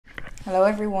Hello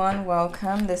everyone,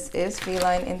 welcome. This is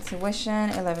Feline Intuition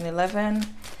 1111.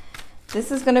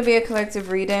 This is going to be a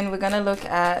collective reading. We're going to look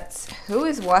at who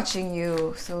is watching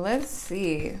you. So let's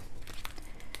see.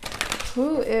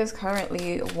 Who is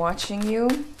currently watching you?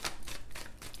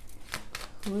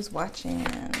 Who's watching?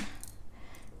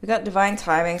 We got divine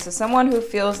timing. So someone who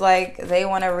feels like they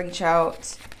want to reach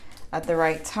out at the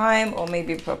right time, or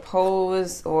maybe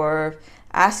propose or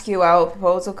ask you out.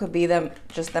 Proposal could be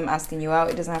just them asking you out.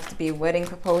 It doesn't have to be a wedding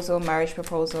proposal, marriage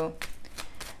proposal,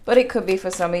 but it could be for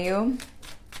some of you.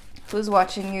 Who's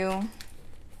watching you?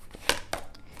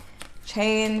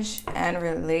 Change and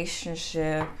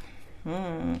relationship.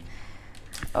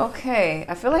 Okay,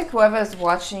 I feel like whoever is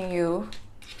watching you,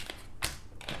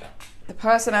 the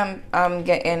person I'm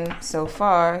getting so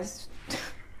far is,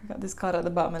 I got this card at the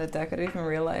bottom of the deck. I didn't even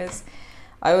realize.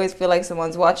 I always feel like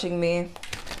someone's watching me.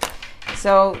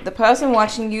 So the person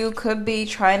watching you could be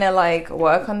trying to like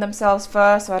work on themselves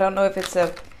first. So I don't know if it's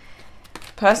a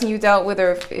person you dealt with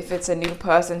or if it's a new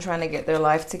person trying to get their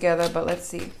life together. But let's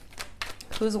see.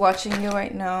 Who's watching you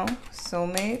right now?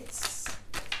 Soulmates.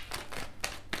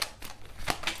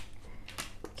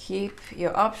 Keep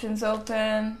your options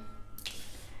open.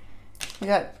 We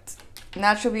got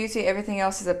natural beauty. Everything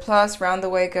else is a plus. Round the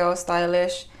way girl.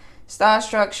 Stylish.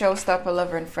 Starstruck, showstopper,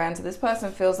 lover, and friend. So this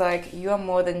person feels like you are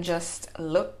more than just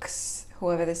looks,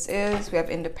 whoever this is. We have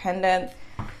independent.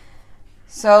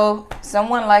 So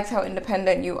someone likes how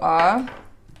independent you are.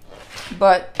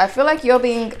 But I feel like you're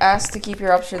being asked to keep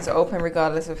your options open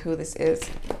regardless of who this is.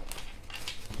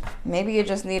 Maybe you're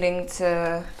just needing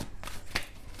to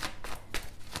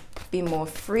be more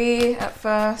free at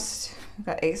first. We've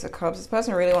got Ace of Cups. This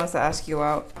person really wants to ask you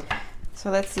out. So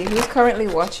let's see. Who's currently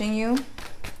watching you?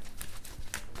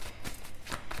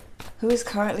 Who is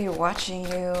currently watching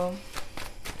you?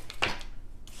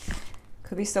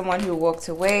 Could be someone who walked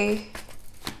away.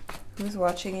 Who's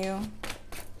watching you?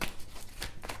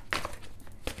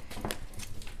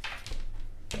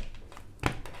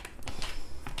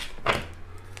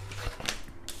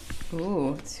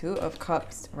 Ooh, Two of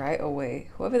Cups right away.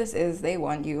 Whoever this is, they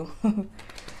want you.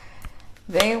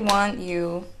 They want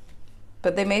you.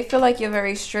 But they may feel like you're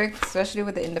very strict, especially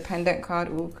with the independent card.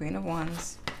 Ooh, Queen of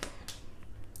Wands.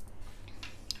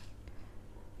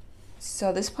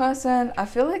 So this person, I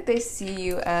feel like they see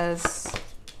you as,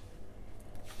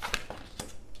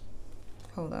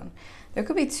 hold on. There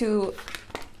could be two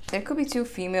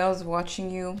females watching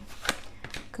you.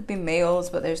 Could be males,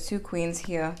 but there's two queens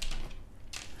here.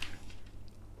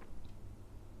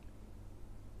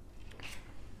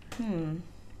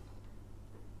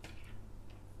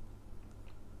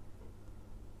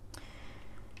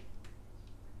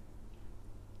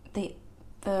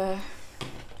 The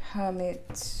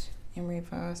Hermit in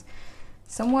reverse.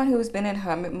 Someone who's been in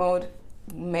hermit mode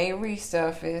may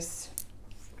resurface.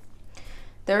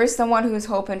 There is someone who's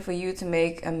hoping for you to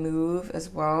make a move as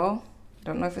well.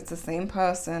 Don't know if it's the same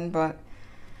person, but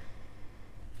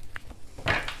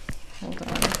hold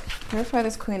on. Clarify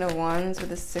this Queen of Wands with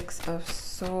the Six of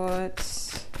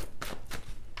Swords.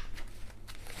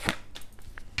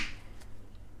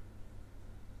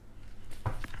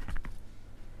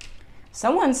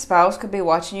 Someone's spouse could be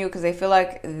watching you because they feel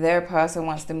like their person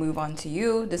wants to move on to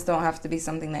you. This don't have to be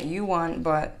something that you want,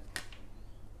 but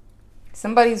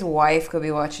somebody's wife could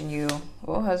be watching you,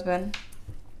 or husband,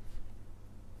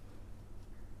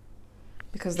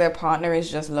 because their partner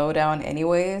is just low down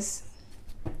anyways.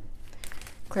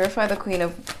 Clarify the Queen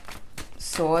of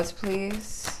Swords,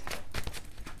 please.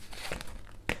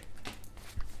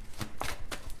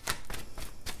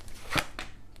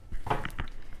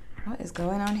 What is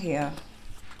going on here?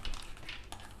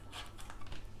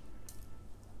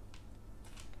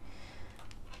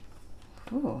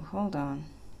 Ooh, hold on.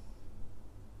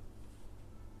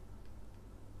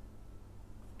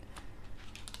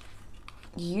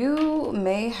 You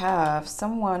may have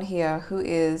someone here who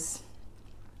is,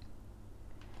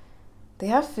 they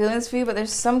have feelings for you, but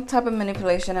there's some type of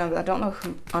manipulation. I don't know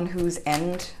who, on whose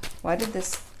end. Why did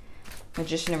this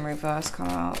Magician in reverse come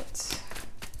out?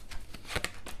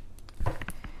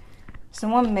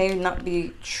 Someone may not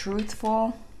be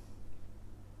truthful.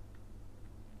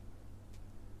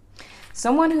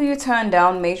 Someone who you turn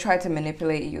down may try to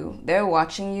manipulate you. They're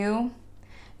watching you.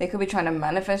 They could be trying to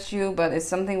manifest you, but it's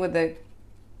something with the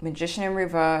Magician in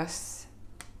reverse.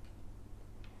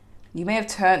 You may have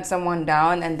turned someone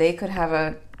down and they could have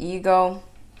an ego.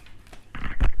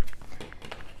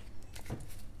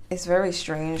 It's very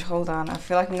strange. Hold on. I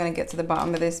feel like I'm going to get to the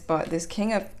bottom of this, but this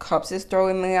King of Cups is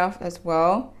throwing me off as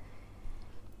well.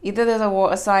 Either there's a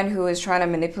water sign who is trying to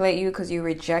manipulate you because you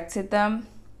rejected them,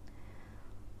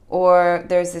 Or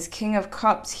there's this King of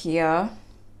Cups here.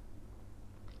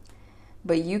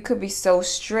 But you could be so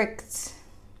strict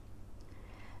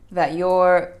that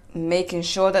you're making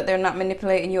sure that they're not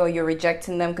manipulating you, or you're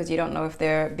rejecting them because you don't know if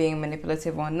they're being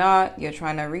manipulative or not. You're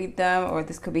trying to read them, or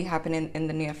this could be happening in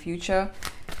the near future.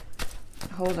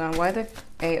 Hold on. Why the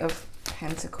Eight of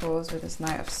Pentacles with this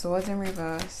Knight of Swords in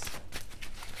reverse?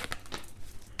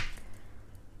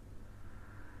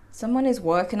 Someone is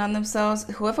working on themselves.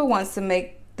 Whoever wants to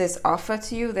make this offer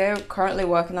to you, they're currently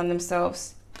working on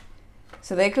themselves.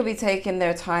 So they could be taking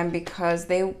their time because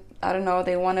they, I don't know,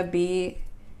 they want to be,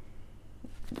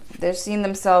 they're seeing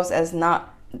themselves as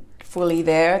not fully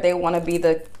there. They want to be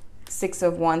the Six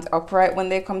of Wands upright when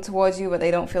they come towards you, but they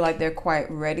don't feel like they're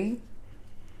quite ready.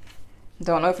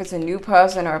 Don't know if it's a new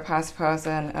person or a past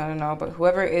person, I don't know. But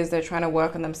whoever it is, they're trying to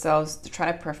work on themselves. They're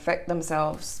trying to perfect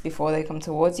themselves before they come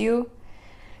towards you.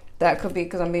 That could be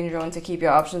because I'm being drawn to keep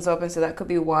your options open. So that could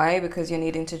be why, because you're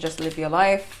needing to just live your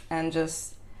life and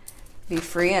just be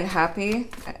free and happy,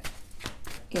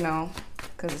 you know,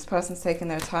 because this person's taking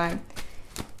their time.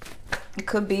 It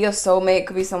could be a soulmate, it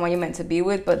could be someone you're meant to be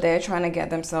with, but they're trying to get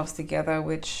themselves together,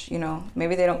 which, you know,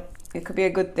 maybe they don't, it could be a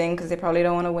good thing because they probably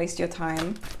don't want to waste your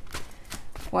time.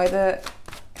 Why the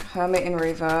Hermit in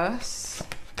reverse?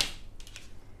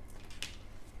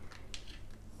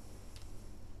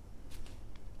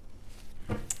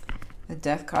 The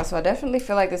Death card. So I definitely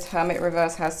feel like this Hermit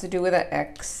reverse has to do with an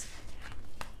ex.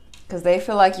 Because they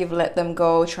feel like you've let them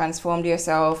go, transformed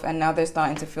yourself, and now they're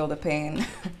starting to feel the pain.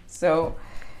 So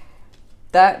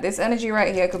that this energy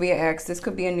right here could be an ex. This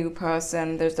could be a new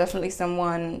person. There's definitely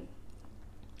someone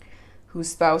whose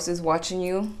spouse is watching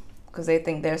you because they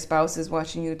think their spouse is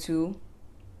watching you too.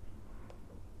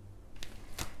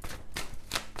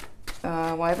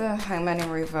 Why the Hangman in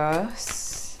reverse?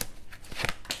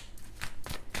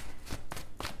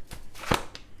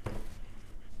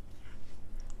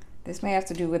 This may have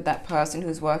to do with that person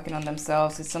who's working on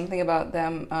themselves. It's something about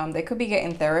them. They could be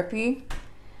getting therapy.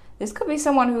 This could be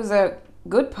someone who's a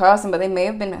good person, but they may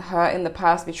have been hurt in the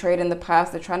past, betrayed in the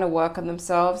past. They're trying to work on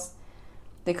themselves.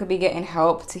 They could be getting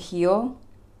help to heal.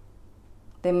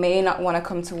 They may not want to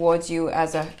come towards you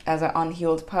as an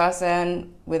unhealed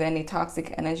person with any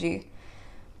toxic energy.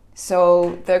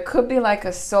 So there could be like a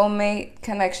soulmate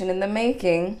connection in the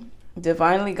making,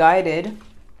 divinely guided.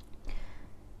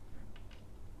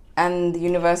 And the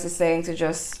universe is saying to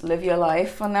just live your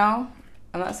life for now.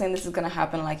 I'm not saying this is going to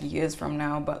happen like years from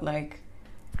now, but like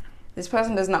this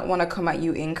person does not want to come at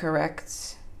you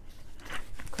incorrect.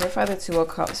 Clarify the Two of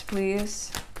Cups,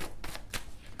 please.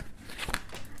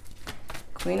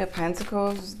 Queen of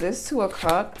Pentacles. This Two of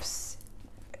Cups.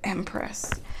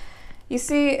 Empress. You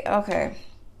see, okay.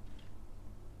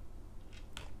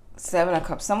 Seven of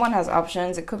Cups. Someone has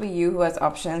options. It could be you who has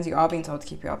options. You are being told to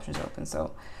keep your options open,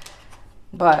 so...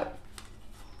 But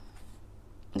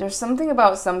there's something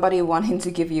about somebody wanting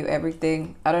to give you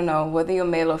everything. I don't know, whether you're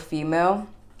male or female.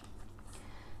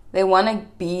 They want to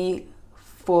be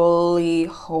fully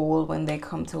whole when they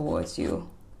come towards you.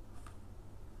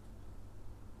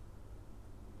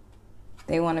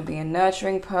 They want to be a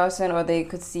nurturing person, or they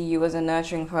could see you as a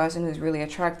nurturing person who's really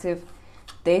attractive.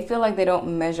 They feel like they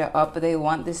don't measure up, but they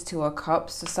want this Two of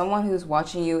Cups. So someone who's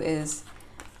watching you is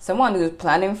someone who's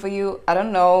planning for you. I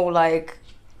don't know, like...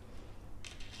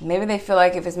 Maybe they feel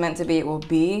like if it's meant to be, it will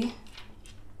be.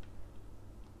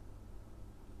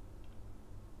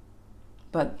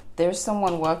 But there's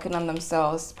someone working on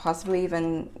themselves, possibly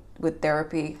even with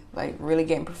therapy, like really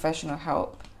getting professional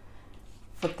help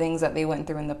for things that they went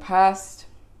through in the past.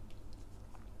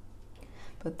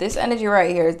 But this energy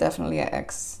right here is definitely an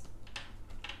ex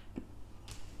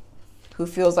who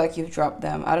feels like you've dropped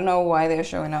them. I don't know why they're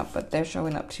showing up, but they're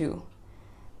showing up too.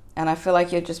 And I feel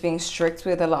like you're just being strict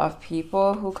with a lot of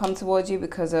people who come towards you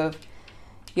because of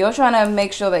you're trying to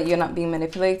make sure that you're not being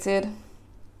manipulated.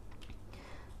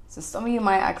 So some of you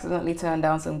might accidentally turn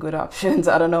down some good options.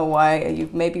 I don't know why. You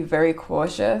may be very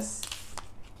cautious,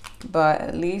 but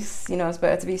at least, you know, it's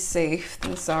better to be safe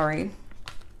than sorry.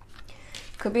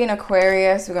 Could be an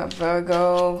Aquarius. We got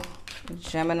Virgo,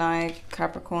 Gemini,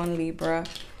 Capricorn, Libra,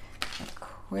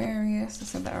 Aquarius. I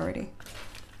said that already.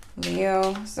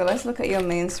 Leo. So let's look at your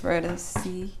main spread and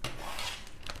see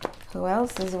who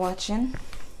else is watching.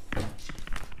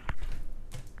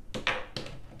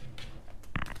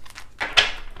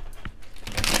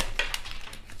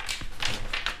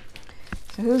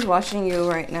 So who's watching you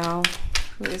right now?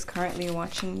 Who is currently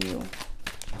watching you?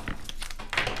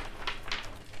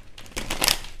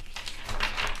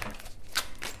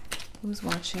 Who's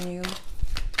watching you?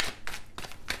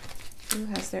 Who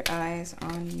has their eyes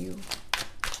on you?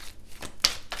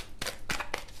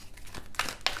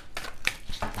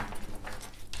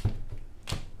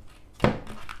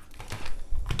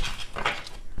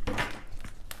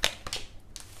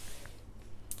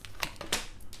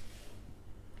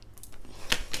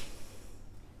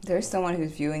 There's someone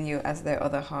who's viewing you as their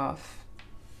other half.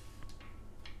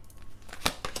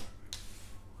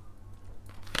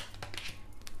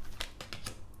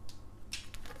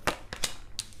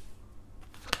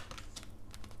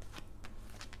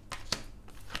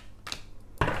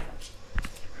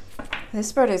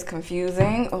 This part is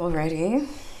confusing already.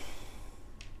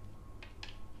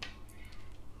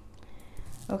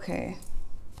 Okay.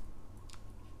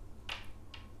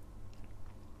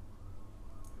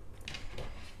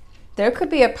 There could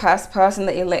be a past person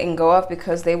that you're letting go of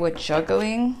because they were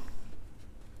juggling.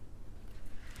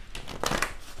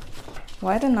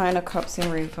 Why the Nine of Cups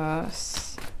in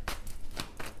reverse?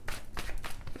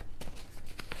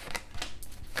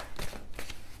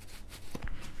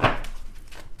 I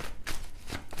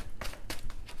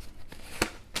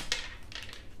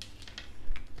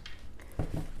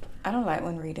don't like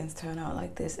when readings turn out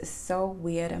like this. It's so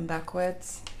weird and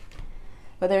backwards.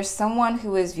 But there's someone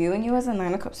who is viewing you as the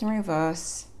Nine of Cups in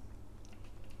reverse.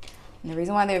 And the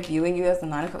reason why they're viewing you as the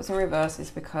Nine of Cups in reverse is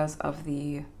because of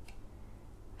the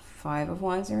Five of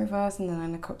Wands in reverse and the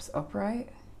Nine of Cups upright.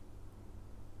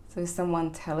 So is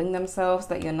someone telling themselves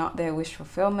that you're not their wish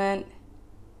fulfillment?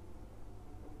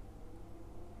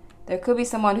 There could be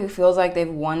someone who feels like they've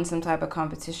won some type of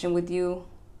competition with you.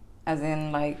 As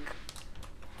in, like,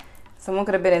 someone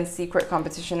could have been in secret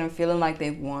competition and feeling like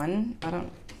they've won. I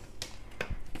don't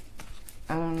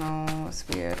know. It's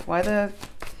weird. Why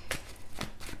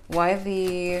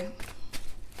the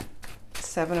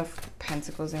Seven of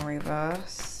Pentacles in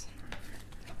reverse?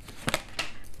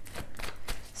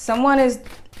 Someone is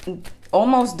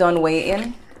almost done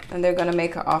waiting and they're gonna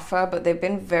make an offer, but they've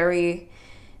been they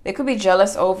could be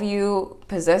jealous over you,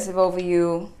 possessive over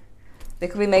you. They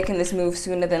could be making this move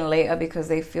sooner than later because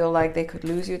they feel like they could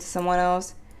lose you to someone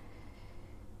else.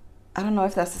 I don't know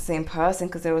if that's the same person,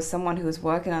 because there was someone who was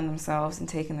working on themselves and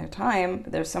taking their time.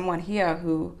 But there's someone here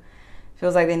who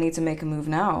feels like they need to make a move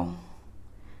now.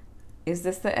 Is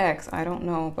this the ex? I don't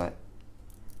know, but...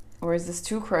 Or is this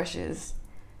two crushes?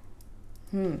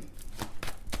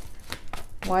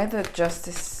 Why the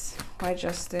Justice? Why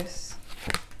Justice?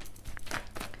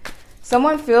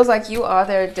 Someone feels like you are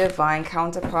their divine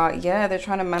counterpart. Yeah, they're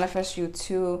trying to manifest you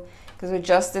too. Because with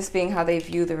Justice being how they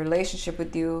view the relationship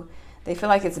with you, they feel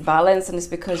like it's balanced, and it's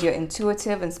because you're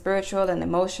intuitive and spiritual and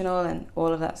emotional and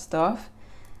all of that stuff.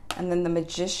 And then the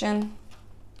Magician.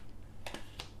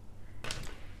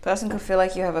 Person could feel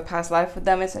like you have a past life with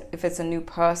them if it's a new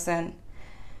person.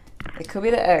 It could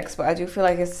be the ex, but I do feel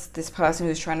like it's this person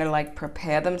who's trying to like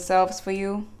prepare themselves for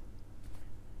you.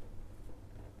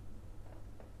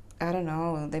 I don't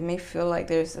know. They may feel like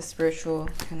there's a spiritual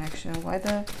connection. Why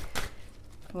the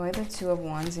Two of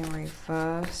Wands in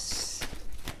reverse?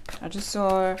 I just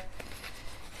saw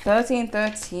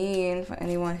 1313 for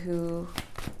anyone who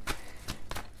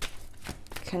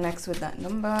connects with that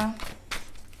number.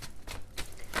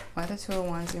 Why the Two of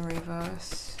Wands in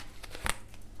reverse?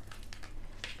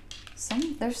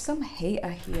 There's some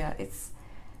hater here. It's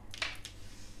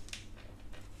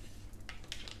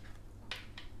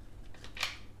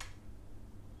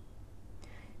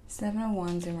Seven of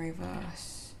Wands in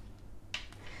reverse.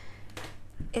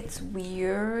 It's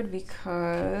weird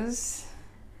because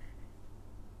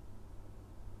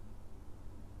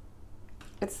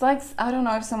it's like, I don't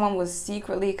know if someone was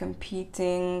secretly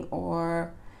competing,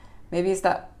 or maybe it's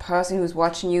that person who's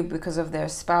watching you because of their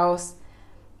spouse.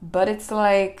 But it's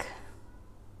like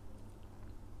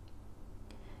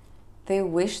they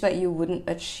wish that you wouldn't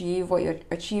achieve what you're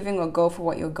achieving or go for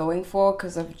what you're going for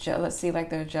because of jealousy, like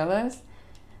they're jealous.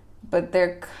 But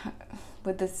they're,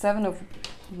 with the Seven of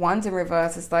Wands in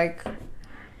reverse, it's like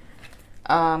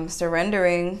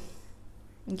surrendering,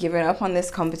 giving up on this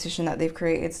competition that they've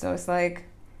created. So it's like,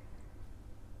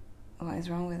 what is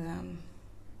wrong with them?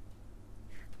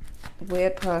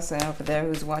 Weird person over there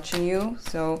who's watching you.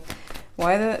 So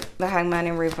why the Hangman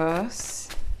in reverse?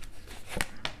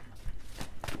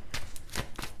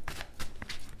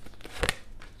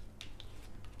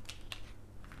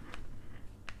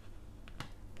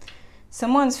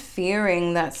 Someone's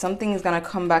fearing that something is going to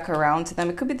come back around to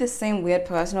them. It could be the same weird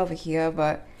person over here,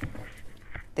 but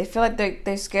they feel like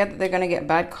they're scared that they're going to get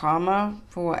bad karma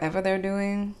for whatever they're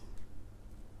doing.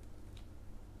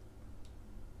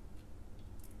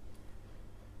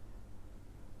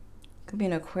 Could be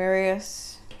an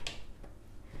Aquarius,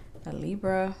 a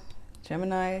Libra,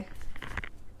 Gemini,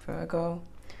 Virgo.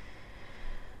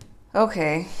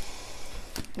 Okay.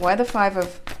 Why the Five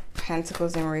of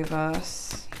Pentacles in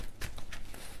reverse?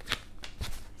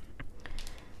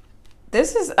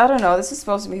 This is, I don't know, this is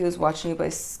supposed to be who's watching you, but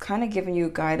it's kind of giving you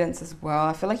guidance as well.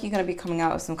 I feel like you're going to be coming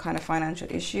out with some kind of financial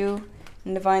issue.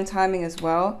 in divine timing as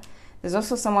well. There's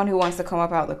also someone who wants to come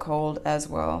up out the cold as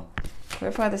well.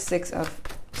 Clarify the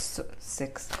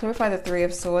Clarify the Three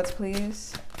of Swords,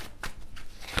 please.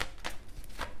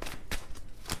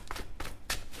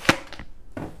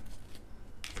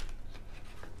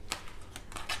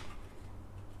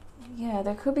 Yeah,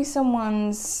 there could be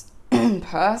someone's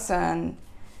person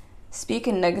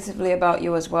speaking negatively about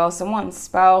you as well. Someone's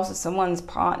spouse or someone's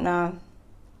partner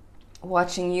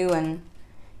watching you and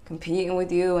competing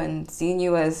with you and seeing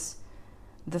you as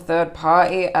the third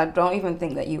party. I don't even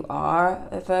think that you are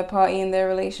a third party in their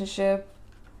relationship,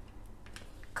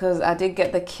 because I did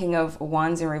get the King of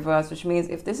Wands in reverse, which means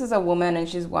if this is a woman and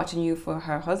she's watching you for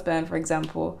her husband, for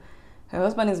example, her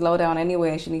husband is low down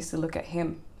anyway, she needs to look at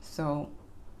him. So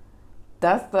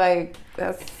that's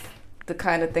the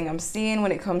kind of thing I'm seeing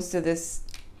when it comes to this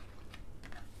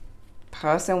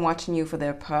person watching you for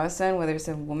their person, whether it's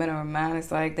a woman or a man.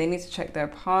 It's like they need to check their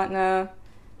partner.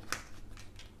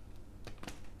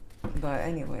 But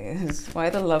anyways,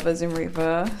 why the Lovers in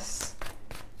reverse?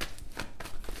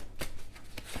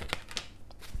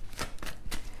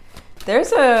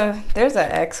 There's a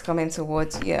ex coming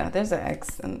towards, yeah, there's an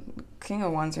ex, and King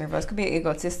of Wands in reverse could be an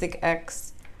egotistic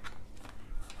ex.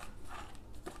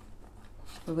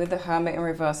 But with the Hermit in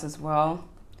reverse as well.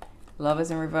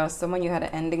 Lovers in reverse. Someone you had an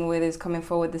ending with is coming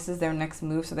forward. This is their next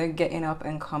move, so they're getting up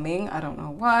and coming. I don't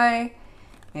know why.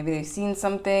 Maybe they've seen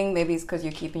something. Maybe it's because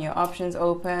you're keeping your options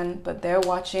open. But they're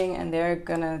watching and they're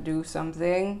gonna do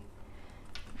something.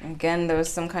 Again, there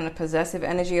was some kind of possessive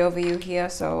energy over you here,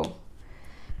 so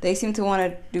they seem to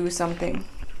want to do something.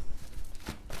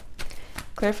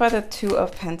 Clarify the Two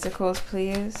of Pentacles,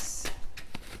 please.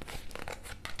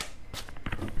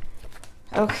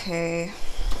 Okay.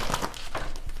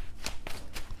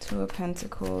 Two of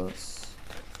Pentacles.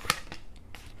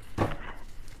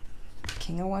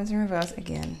 King of Wands in reverse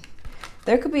again.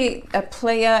 There could be a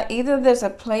player, either there's a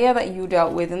player that you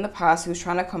dealt with in the past who's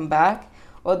trying to come back,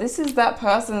 or this is that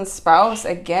person's spouse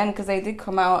again, because they did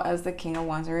come out as the King of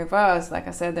Wands in reverse. Like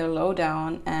I said, they're low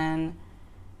down, and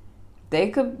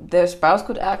their spouse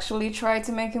could actually try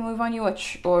to make a move on you,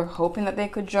 or hoping that they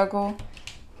could juggle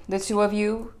the two of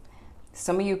you.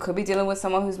 Some of you could be dealing with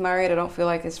someone who's married. I don't feel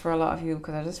like it's for a lot of you,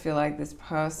 because I just feel like this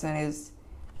person is,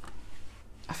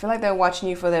 I feel like they're watching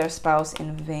you for their spouse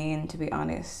in vain, to be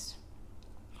honest.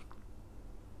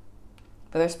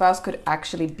 But their spouse could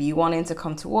actually be wanting to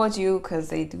come towards you, because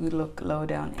they do look low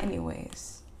down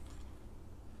anyways.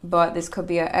 But this could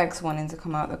be an ex wanting to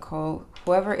come out the cold.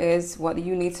 Whoever it is, what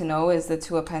you need to know is the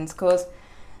Two of Pentacles.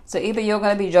 So either you're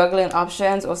going to be juggling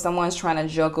options, or someone's trying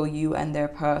to juggle you and their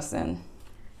person.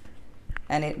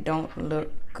 And it don't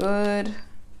look good.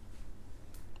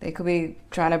 They could be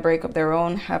trying to break up their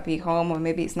own happy home, or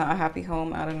maybe it's not a happy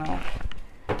home. I don't know.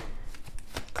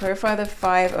 Clarify the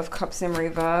Five of Cups in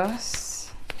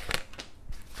reverse.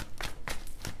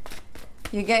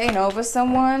 You're getting over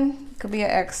someone. Could be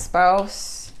an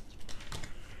ex-spouse.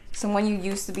 Someone you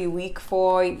used to be weak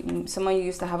for. Someone you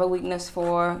used to have a weakness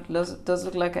for. Does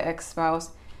look like an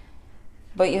ex-spouse.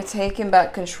 But you're taking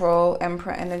back control.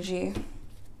 Emperor energy.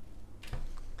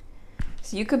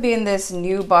 So you could be in this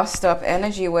new bust up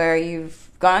energy where you've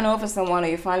gotten over someone, or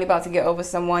you're finally about to get over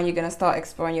someone. You're going to start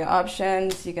exploring your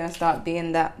options. You're going to start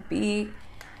being that bee.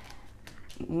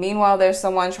 Meanwhile, there's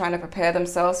someone trying to prepare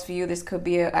themselves for you. This could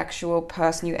be an actual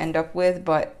person you end up with,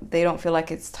 but they don't feel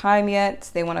like it's time yet.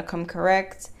 They want to come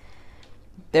correct.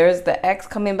 There's the ex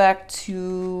coming back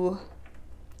to,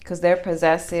 because they're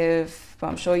possessive, but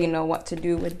I'm sure you know what to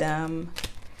do with them.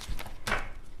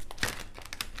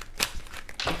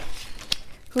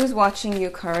 Who's watching you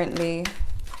currently?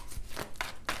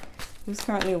 Who's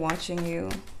currently watching you?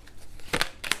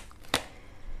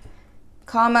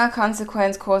 Karma,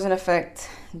 consequence, cause and effect,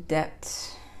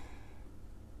 debt.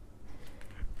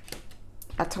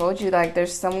 I told you, like,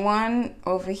 there's someone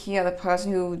over here, the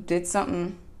person who did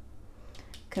something,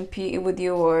 competed with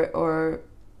you, or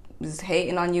is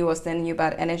hating on you, or sending you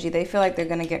bad energy. They feel like they're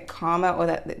going to get karma, or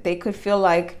that they could feel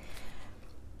like,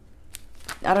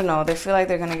 I don't know, they feel like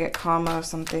they're going to get karma or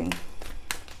something.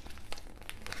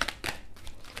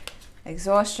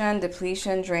 Exhaustion,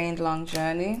 depletion, drained, long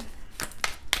journey.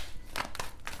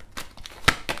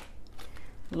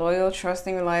 Loyal,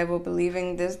 trusting, reliable,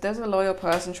 believing. There's a loyal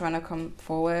person trying to come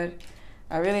forward.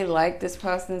 I really like this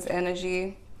person's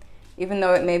energy. Even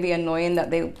though it may be annoying that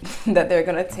they're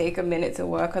going to take a minute to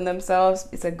work on themselves.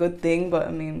 It's a good thing, but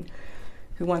I mean,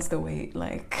 who wants to wait?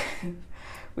 Like,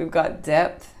 we've got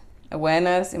depth,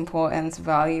 awareness, importance,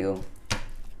 value.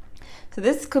 So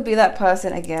this could be that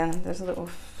person again. There's a little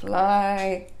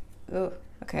fly. Oh,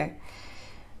 okay.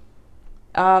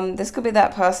 This could be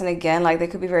that person again, like they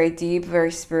could be very deep,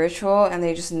 very spiritual, and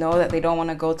they just know that they don't want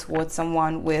to go towards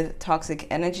someone with toxic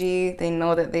energy. They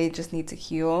know that they just need to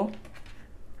heal.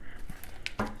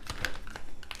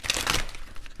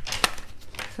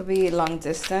 Could be long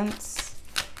distance.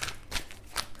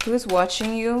 Who's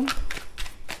watching you?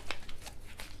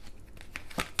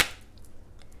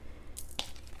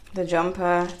 The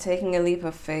Jumper, taking a leap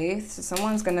of faith. So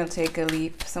someone's gonna take a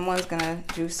leap. Someone's gonna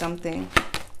do something.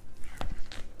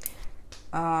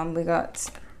 We got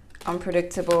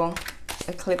unpredictable,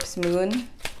 eclipse moon,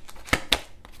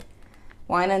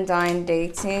 wine and dine,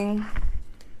 dating,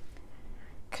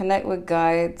 connect with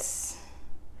guides.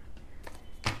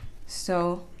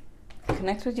 So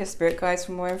connect with your spirit guides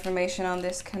for more information on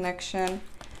this connection.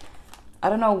 I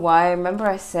don't know why. Remember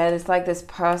I said it's like this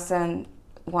person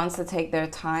wants to take their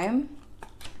time,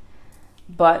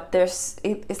 but it's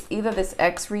either this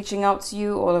ex reaching out to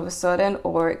you all of a sudden,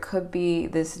 or it could be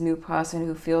this new person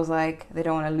who feels like they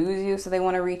don't want to lose you, so they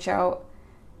want to reach out.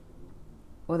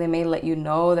 Or they may let you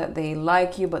know that they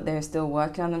like you, but they're still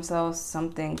working on themselves,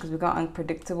 something, because we got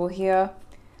unpredictable here.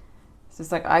 So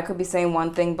it's like I could be saying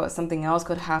one thing, but something else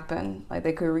could happen. Like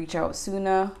they could reach out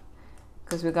sooner,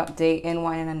 because we got dating,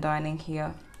 wining and dining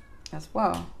here as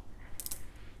well.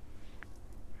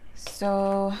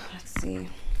 So let's see.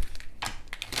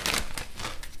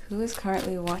 Who is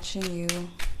currently watching you?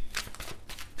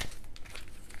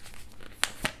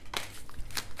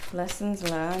 Lessons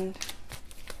learned.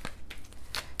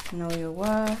 Know your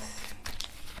worth.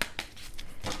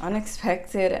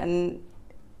 Unexpected and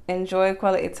enjoy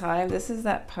quality time. This is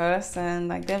that person.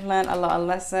 Like they've learned a lot of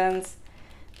lessons.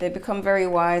 They become very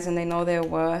wise and they know their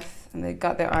worth. And they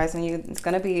got their eyes on you. It's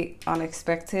going to be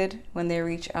unexpected when they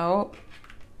reach out.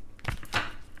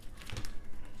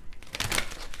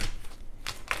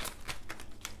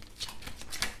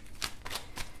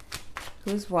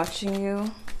 Who's watching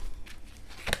you?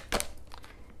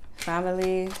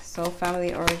 Family, soul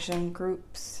family, origin,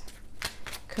 groups,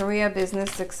 career,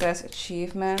 business, success,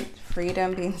 achievement,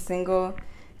 freedom, being single,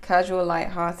 casual,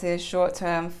 lighthearted,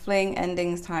 short-term, fling,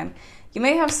 endings, time. You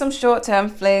may have some short-term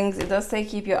flings. It does say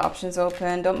keep your options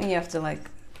open. Don't mean you have to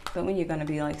don't mean you're gonna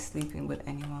be like sleeping with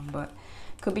anyone, but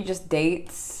it could be just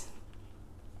dates.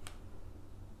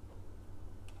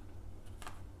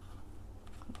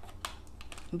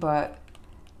 But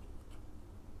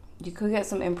you could get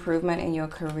some improvement in your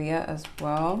career as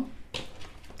well.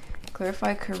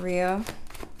 Clarify career,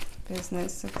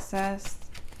 business, success.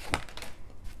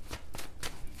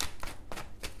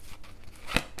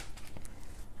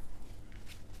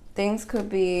 Things could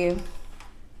pick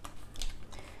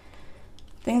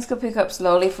up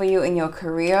slowly for you in your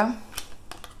career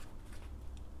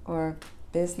or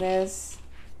business,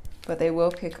 but they will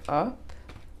pick up.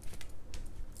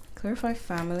 Clarify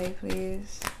family,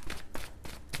 please.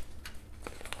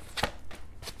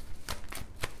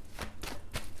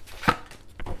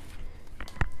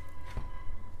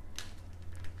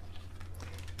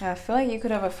 Yeah, I feel like you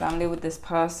could have a family with this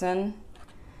person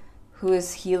who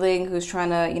is healing, who's trying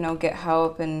to, get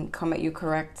help and come at you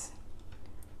correct.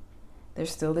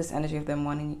 There's still this energy of them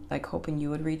wanting, hoping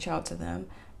you would reach out to them.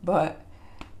 But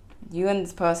you and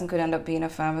this person could end up being a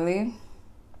family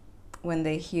when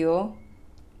they heal.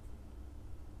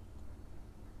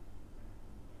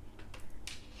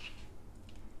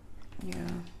 Yeah.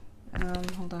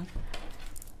 Hold on.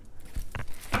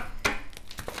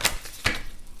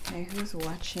 Okay, who's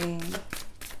watching?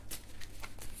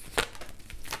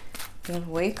 You'll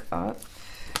wake up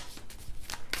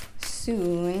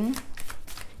soon.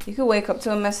 You could wake up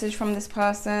to a message from this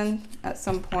person at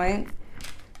some point.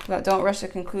 We got don't rush to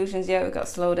conclusions yet. We got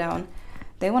slow down.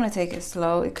 They want to take it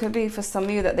slow. It could be for some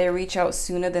of you that they reach out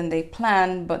sooner than they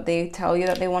plan, but they tell you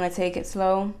that they want to take it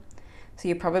slow. So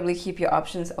you probably keep your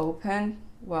options open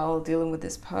while dealing with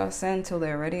this person till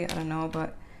they're ready. I don't know,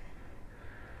 but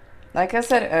like I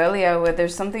said earlier, where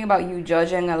there's something about you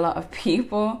judging a lot of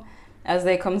people as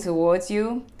they come towards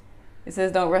you. It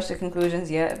says don't rush to conclusions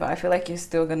yet, but I feel like you're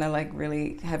still gonna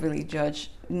really heavily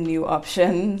judge new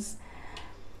options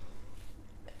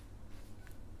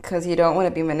because you don't want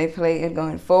to be manipulated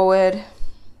going forward,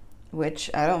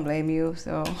 which I don't blame you.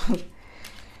 So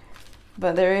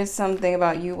but there is something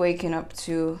about you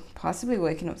possibly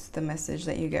waking up to the message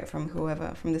that you get from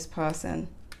from this person.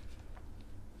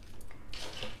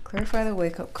 Clarify the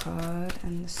wake-up card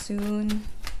and the soon.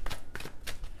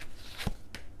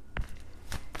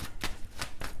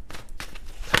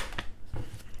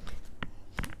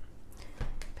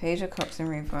 Page of Cups in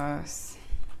reverse.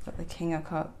 Got the King of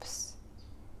Cups.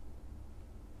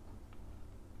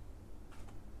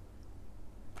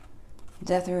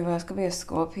 Death in reverse could be a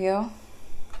Scorpio.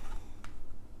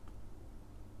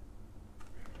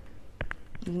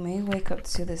 You may wake up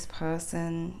to this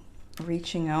person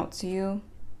reaching out to you.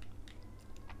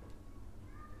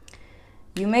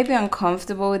 You may be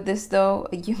uncomfortable with this though.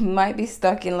 You might be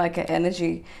stuck in like an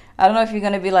energy. I don't know if you're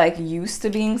going to be like used to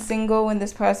being single when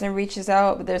this person reaches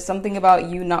out, but there's something about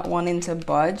you not wanting to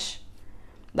budge.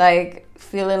 Like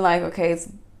feeling like, okay, it's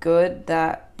good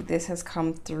that this has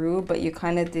come through, but you're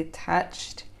kind of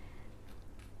detached.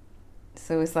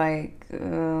 So it's like, I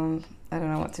don't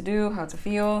know what to do, how to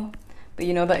feel, but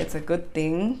you know that it's a good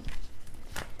thing.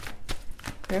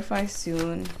 Clarify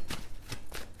soon.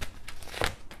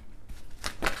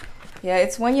 Yeah,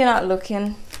 it's when you're not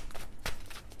looking.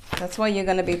 That's why you're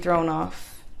going to be thrown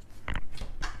off.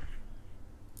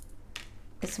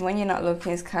 It's when you're not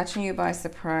looking. It's catching you by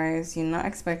surprise. You're not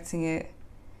expecting it.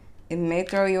 It may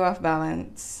throw you off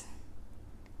balance.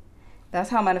 That's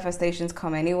how manifestations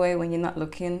come anyway, when you're not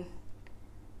looking.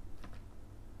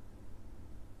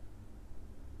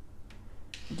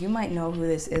 You might know who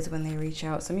this is when they reach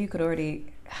out. Some of you could already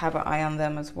have an eye on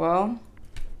them as well.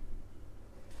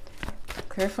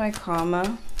 Clarify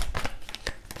karma.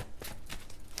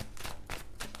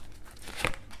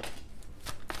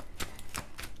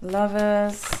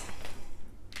 Lovers.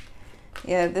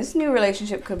 Yeah, this new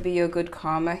relationship could be your good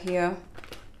karma here.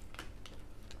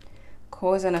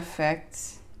 Cause and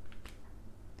effect.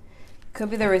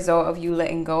 Could be the result of you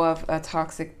letting go of a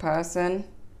toxic person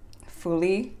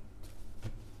fully.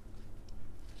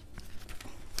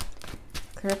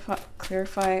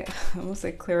 Clarify, I almost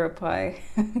say clarify.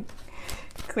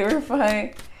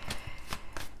 Clarify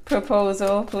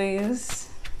proposal, please.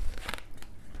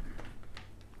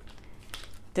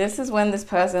 This is when this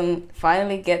person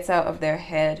finally gets out of their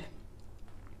head.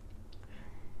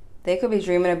 They could be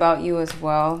dreaming about you as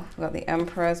well. We've got the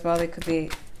Emperor as well. They could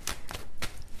be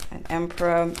an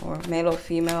Emperor or male or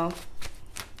female.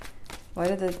 Why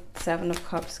did the Seven of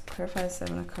Cups? Clarify the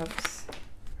Seven of Cups.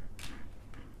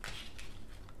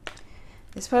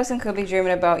 This person could be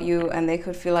dreaming about you, and they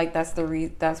could feel like that's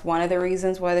one of the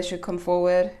reasons why they should come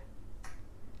forward.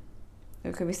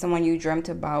 There could be someone you dreamt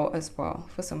about as well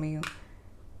for some of you.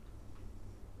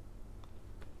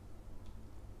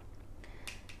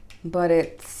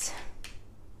 But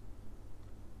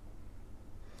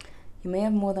you may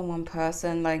have more than one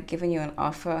person like giving you an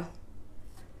offer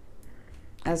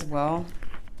as well.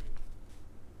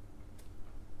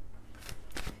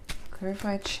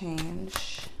 Clarify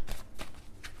change.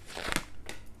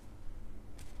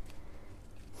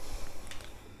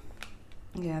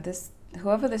 Yeah,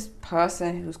 whoever this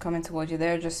person who's coming towards you,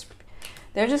 they're just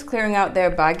clearing out their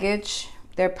baggage,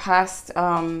 their past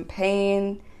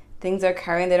pain, things they're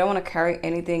carrying. They don't want to carry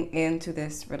anything into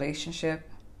this relationship.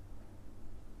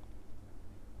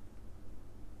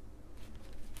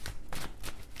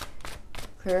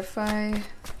 Clarify.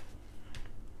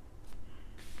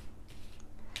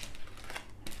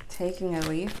 Taking a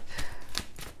leap.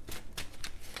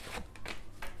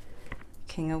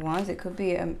 King of Wands. It could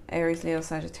be Aries, Leo,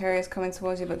 Sagittarius coming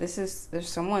towards you, but there's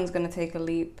someone's going to take a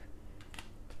leap.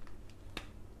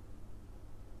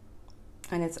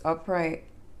 And it's upright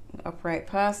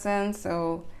person.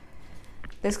 So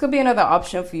this could be another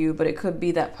option for you, but it could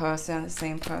be that person, the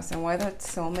same person. Why that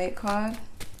soulmate card?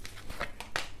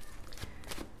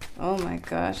 Oh my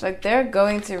gosh, like they're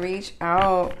going to reach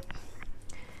out.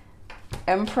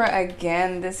 Emperor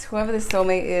again. Whoever this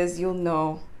soulmate is, you'll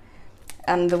know.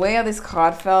 And the way how this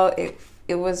card felt,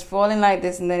 it was falling like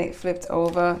this and then it flipped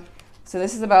over. So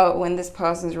this is about when this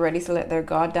person's ready to let their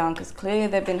guard down, because clearly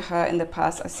they've been hurt in the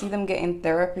past. I see them getting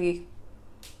therapy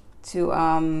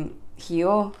to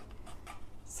heal.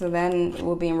 So then it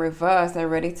will be in reverse. They're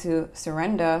ready to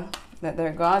surrender, let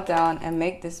their guard down, and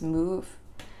make this move.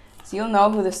 So you'll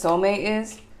know who the soulmate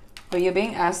is, but you're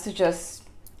being asked to just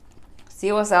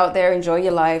see what's out there, enjoy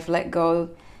your life, let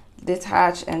go,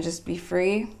 detach, and just be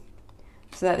free,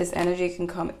 so that this energy can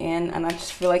come in. And I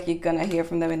just feel like you're gonna hear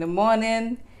from them in the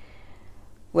morning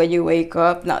when you wake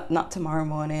up. Not tomorrow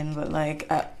morning, but like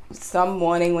at some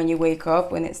morning when you wake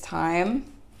up, when it's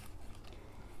time,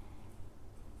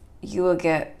 you will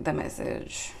get the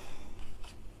message.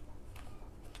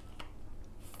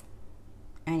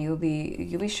 And you'll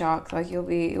be shocked. Like it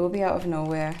will be out of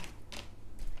nowhere.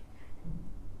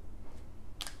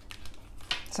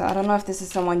 So I don't know if this is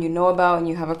someone you know about and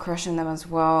you have a crush on them as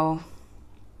well,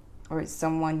 or it's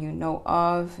someone you know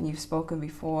of and you've spoken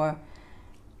before,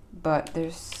 but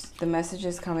the message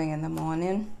is coming in the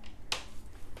morning.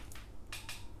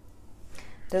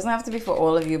 Doesn't have to be for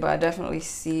all of you, but I definitely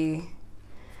see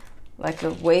like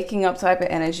a waking up type of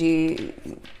energy.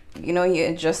 You're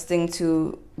adjusting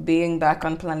to being back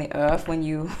on planet Earth when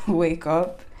you wake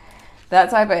up. that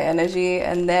type of energy,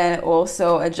 and then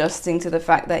also adjusting to the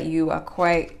fact that you are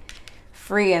quite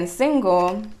free and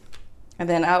single, and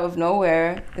then out of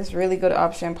nowhere this really good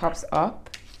option pops up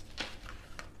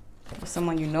with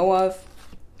someone you know of.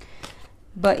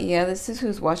 But yeah, this is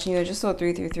who's watching you. I just saw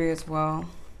 333 as well.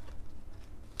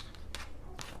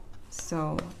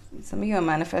 So some of you are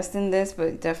manifesting this,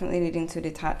 but definitely needing to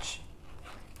detach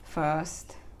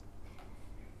first.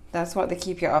 That's what the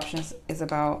keep your options is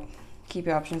about. Keep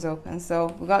your options open. So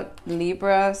we got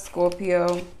Libra,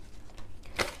 Scorpio,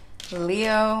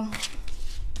 Leo,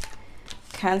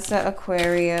 Cancer,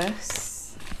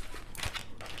 Aquarius,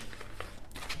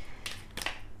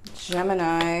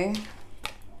 Gemini,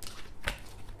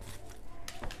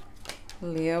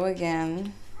 Leo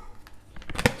again,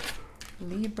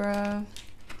 Libra,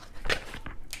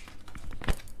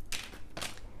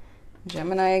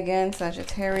 Gemini again,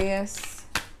 Sagittarius,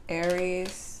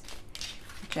 Aries,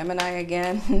 Gemini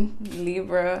again,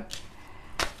 Libra,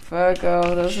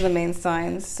 Virgo. Those are the main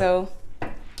signs. So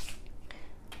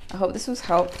I hope this was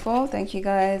helpful. Thank you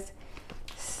guys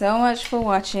so much for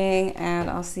watching, and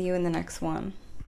I'll see you in the next one.